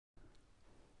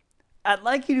I'd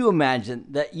like you to imagine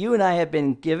that you and I have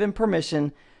been given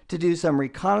permission to do some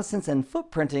reconnaissance and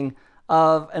footprinting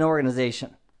of an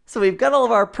organization. So we've got all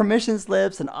of our permission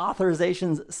slips and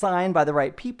authorizations signed by the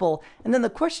right people. And then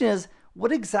the question is,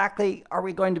 what exactly are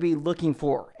we going to be looking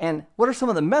for? And what are some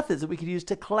of the methods that we could use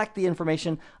to collect the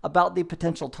information about the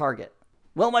potential target?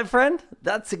 Well, my friend,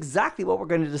 that's exactly what we're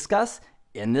going to discuss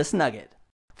in this nugget.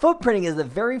 Footprinting is the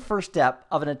very first step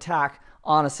of an attack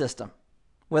on a system,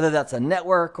 whether that's a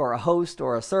network or a host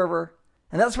or a server.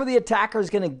 And that's where the attacker is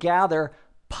going to gather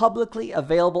publicly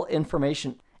available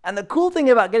information. And the cool thing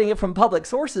about getting it from public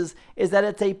sources is that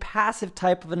it's a passive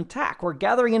type of an attack. We're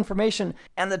gathering information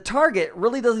and the target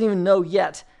really doesn't even know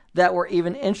yet that we're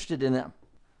even interested in them.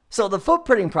 So the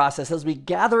footprinting process, as we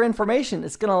gather information,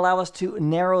 it's going to allow us to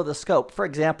narrow the scope. For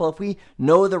example, if we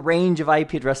know the range of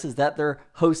IP addresses that their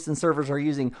hosts and servers are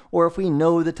using, or if we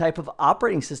know the type of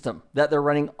operating system that they're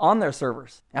running on their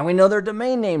servers, and we know their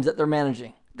domain names that they're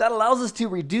managing, that allows us to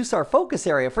reduce our focus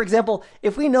area. For example,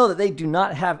 if we know that they do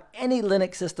not have any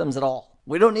Linux systems at all,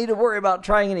 we don't need to worry about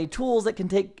trying any tools that can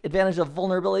take advantage of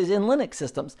vulnerabilities in Linux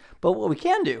systems. But what we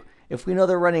can do, if we know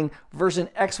they're running version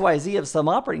XYZ of some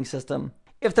operating system,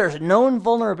 if there's known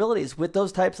vulnerabilities with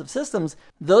those types of systems,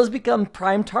 those become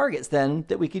prime targets then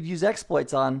that we could use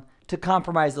exploits on to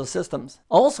compromise those systems.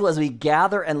 Also, as we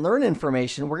gather and learn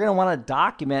information, we're going to want to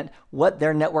document what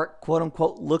their network quote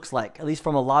unquote looks like, at least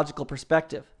from a logical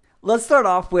perspective. Let's start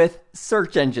off with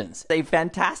search engines, a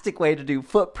fantastic way to do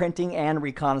footprinting and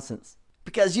reconnaissance.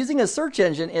 Because using a search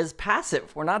engine is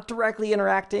passive. We're not directly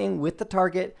interacting with the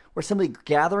target. We're simply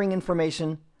gathering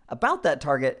information about that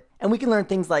target. And we can learn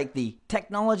things like the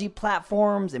technology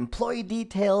platforms, employee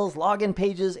details, login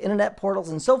pages, internet portals,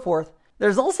 and so forth.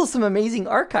 There's also some amazing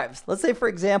archives. Let's say, for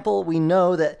example, we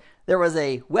know that there was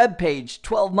a web page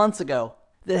 12 months ago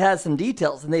that has some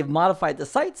details and they've modified the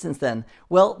site since then.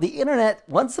 Well, the internet,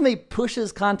 once somebody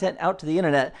pushes content out to the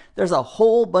internet, there's a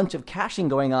whole bunch of caching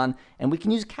going on, and we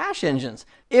can use cache engines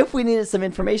if we needed some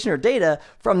information or data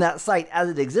from that site as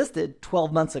it existed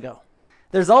 12 months ago.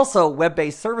 There's also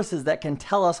web-based services that can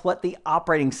tell us what the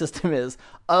operating system is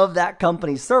of that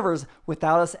company's servers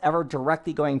without us ever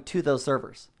directly going to those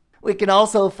servers. We can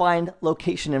also find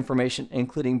location information,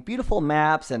 including beautiful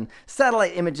maps and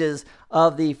satellite images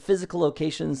of the physical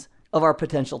locations of our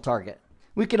potential target.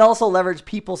 We can also leverage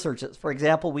people searches. For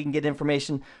example, we can get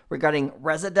information regarding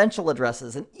residential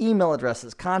addresses and email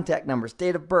addresses, contact numbers,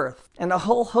 date of birth, and a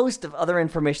whole host of other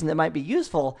information that might be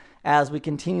useful as we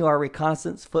continue our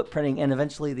reconnaissance, footprinting, and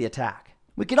eventually the attack.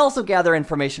 We can also gather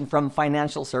information from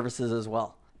financial services as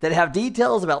well that have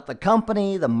details about the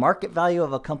company, the market value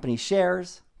of a company's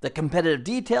shares, the competitive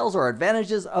details or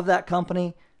advantages of that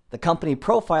company, the company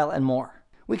profile, and more.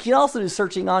 We can also do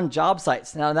searching on job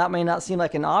sites. Now, that may not seem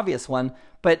like an obvious one,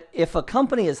 but if a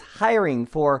company is hiring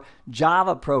for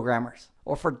Java programmers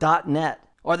or for .NET,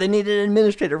 or they need an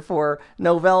administrator for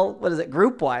Novell,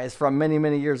 GroupWise from many,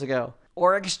 many years ago,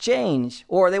 or Exchange,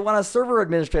 or they want a server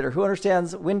administrator who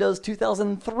understands Windows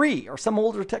 2003 or some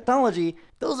older technology,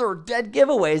 those are dead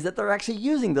giveaways that they're actually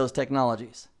using those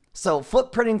technologies. So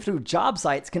footprinting through job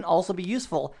sites can also be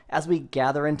useful as we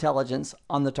gather intelligence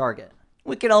on the target.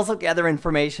 We can also gather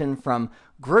information from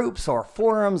groups or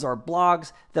forums or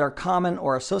blogs that are common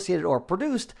or associated or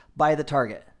produced by the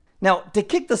target. Now, to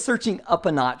kick the searching up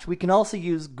a notch, we can also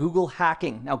use Google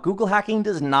hacking. Now, Google hacking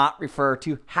does not refer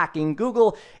to hacking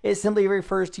Google. It simply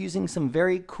refers to using some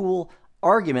very cool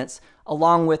arguments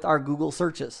along with our Google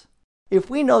searches. If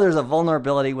we know there's a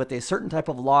vulnerability with a certain type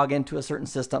of login to a certain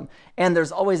system, and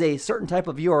there's always a certain type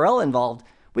of URL involved,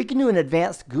 we can do an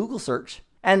advanced Google search,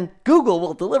 and Google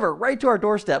will deliver right to our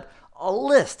doorstep a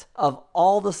list of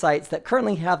all the sites that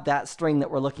currently have that string that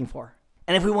we're looking for.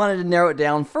 And if we wanted to narrow it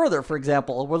down further, for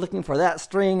example, we're looking for that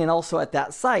string and also at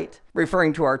that site,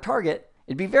 referring to our target,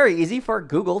 it'd be very easy for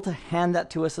Google to hand that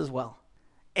to us as well.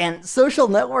 And social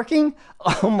networking,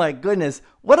 oh my goodness,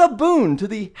 what a boon to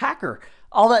the hacker.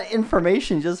 All that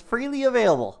information just freely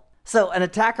available. So an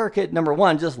attacker could, number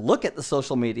one, just look at the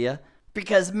social media,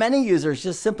 because many users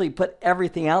just simply put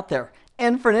everything out there.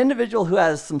 And for an individual who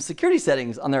has some security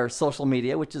settings on their social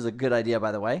media, which is a good idea,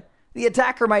 by the way, the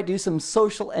attacker might do some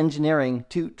social engineering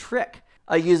to trick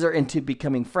a user into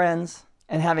becoming friends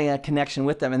and having a connection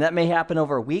with them. And that may happen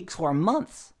over weeks or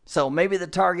months. So maybe the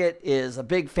target is a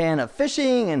big fan of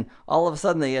fishing, and all of a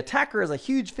sudden the attacker is a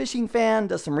huge fishing fan,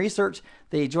 does some research,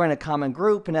 they join a common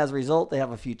group, and as a result they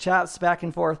have a few chats back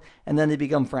and forth, and then they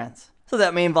become friends. So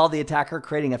that may involve the attacker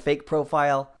creating a fake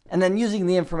profile and then using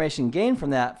the information gained from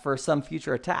that for some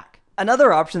future attack.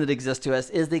 Another option that exists to us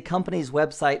is the company's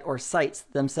website or sites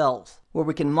themselves, where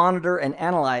we can monitor and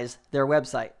analyze their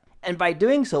website. And by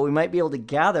doing so, we might be able to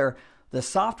gather the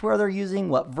software they're using,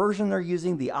 what version they're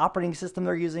using, the operating system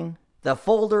they're using, the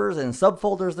folders and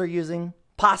subfolders they're using,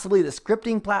 possibly the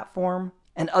scripting platform,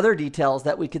 and other details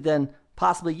that we could then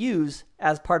possibly use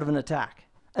as part of an attack.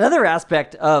 Another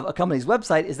aspect of a company's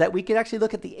website is that we could actually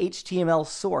look at the HTML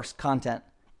source content.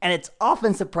 And it's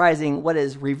often surprising what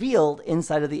is revealed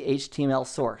inside of the HTML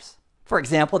source. For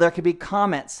example, there could be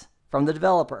comments from the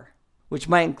developer, which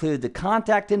might include the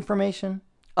contact information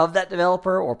of that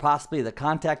developer or possibly the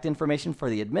contact information for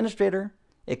the administrator.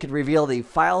 It could reveal the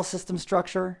file system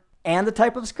structure and the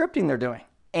type of scripting they're doing.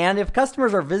 And if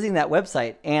customers are visiting that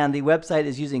website and the website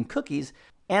is using cookies,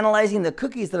 analyzing the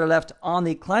cookies that are left on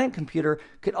the client computer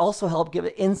could also help give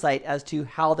insight as to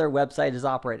how their website is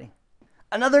operating.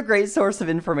 Another great source of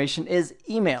information is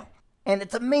email. And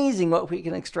it's amazing what we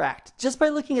can extract just by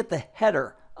looking at the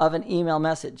header of an email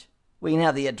message. We can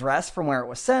have the address from where it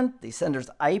was sent, the sender's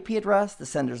IP address, the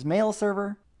sender's mail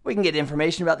server. We can get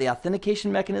information about the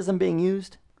authentication mechanism being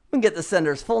used. We can get the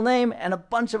sender's full name and a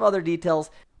bunch of other details,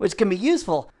 which can be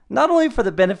useful not only for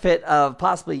the benefit of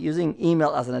possibly using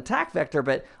email as an attack vector,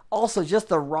 but also just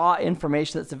the raw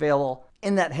information that's available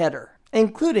in that header,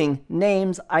 including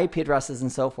names, IP addresses,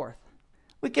 and so forth.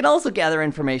 We can also gather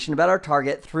information about our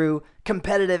target through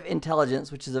competitive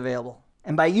intelligence, which is available.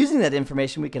 And by using that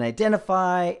information, we can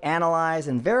identify, analyze,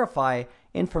 and verify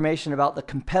information about the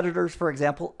competitors, for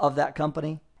example, of that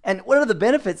company. And one of the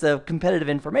benefits of competitive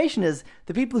information is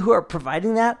the people who are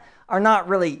providing that are not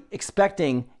really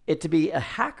expecting it to be a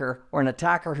hacker or an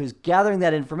attacker who's gathering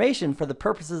that information for the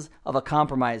purposes of a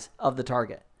compromise of the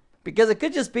target. Because it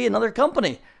could just be another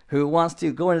company who wants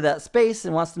to go into that space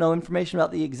and wants to know information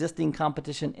about the existing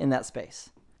competition in that space.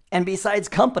 And besides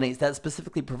companies that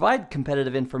specifically provide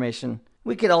competitive information,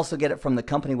 we could also get it from the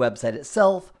company website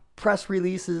itself, press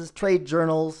releases, trade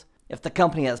journals, if the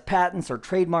company has patents or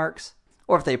trademarks,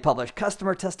 or if they publish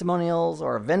customer testimonials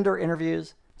or vendor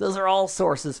interviews. Those are all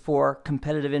sources for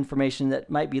competitive information that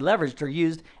might be leveraged or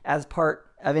used as part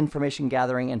of information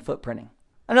gathering and footprinting.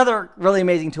 Another really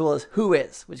amazing tool is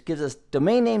Whois, which gives us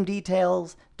domain name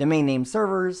details, domain name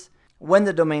servers, when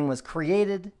the domain was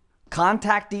created,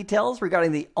 contact details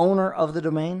regarding the owner of the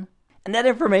domain. And that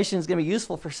information is going to be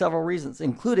useful for several reasons,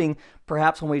 including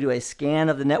perhaps when we do a scan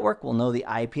of the network, we'll know the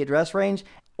IP address range,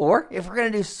 or if we're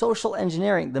going to do social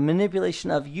engineering, the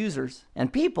manipulation of users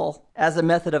and people as a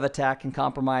method of attack and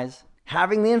compromise,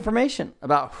 having the information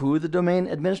about who the domain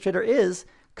administrator is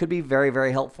could be very,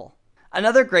 very helpful.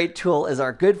 Another great tool is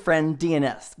our good friend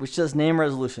DNS, which does name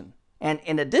resolution. And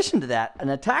in addition to that, an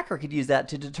attacker could use that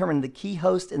to determine the key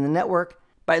host in the network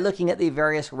by looking at the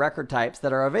various record types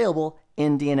that are available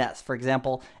in DNS. For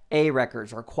example, A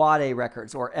records or quad A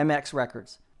records or MX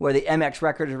records, where the MX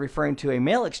record is referring to a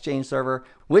mail exchange server,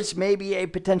 which may be a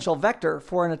potential vector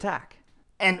for an attack.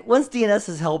 And once DNS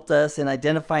has helped us in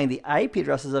identifying the IP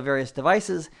addresses of various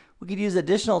devices, we could use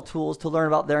additional tools to learn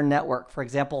about their network. For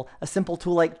example, a simple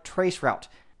tool like traceroute,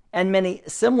 and many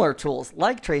similar tools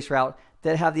like traceroute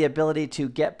that have the ability to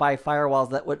get by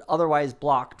firewalls that would otherwise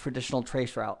block traditional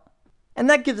traceroute. And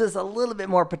that gives us a little bit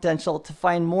more potential to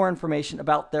find more information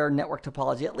about their network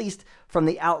topology, at least from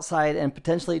the outside and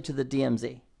potentially to the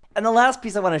DMZ. And the last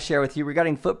piece I want to share with you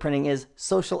regarding footprinting is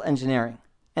social engineering.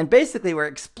 And basically, we're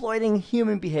exploiting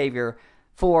human behavior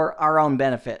for our own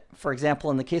benefit. For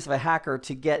example, in the case of a hacker,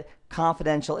 to get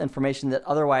confidential information that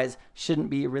otherwise shouldn't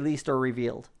be released or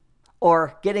revealed.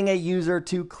 Or getting a user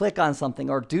to click on something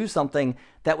or do something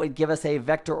that would give us a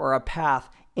vector or a path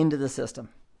into the system.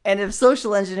 And if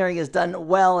social engineering is done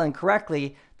well and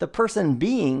correctly, the person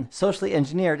being socially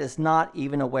engineered is not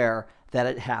even aware that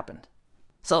it happened.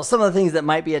 So some of the things that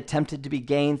might be attempted to be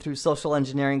gained through social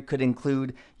engineering could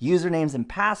include usernames and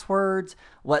passwords,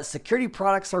 what security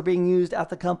products are being used at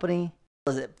the company.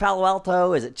 Is it Palo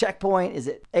Alto? Is it Checkpoint? Is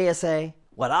it ASA?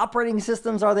 What operating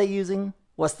systems are they using?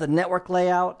 What's the network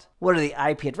layout? What are the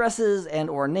IP addresses and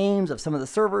or names of some of the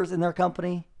servers in their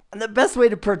company? And the best way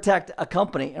to protect a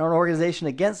company or an organization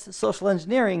against social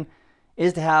engineering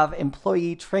is to have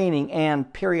employee training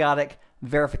and periodic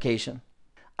verification.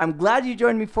 I'm glad you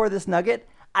joined me for this nugget.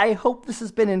 I hope this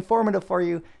has been informative for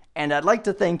you, and I'd like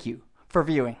to thank you for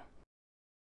viewing.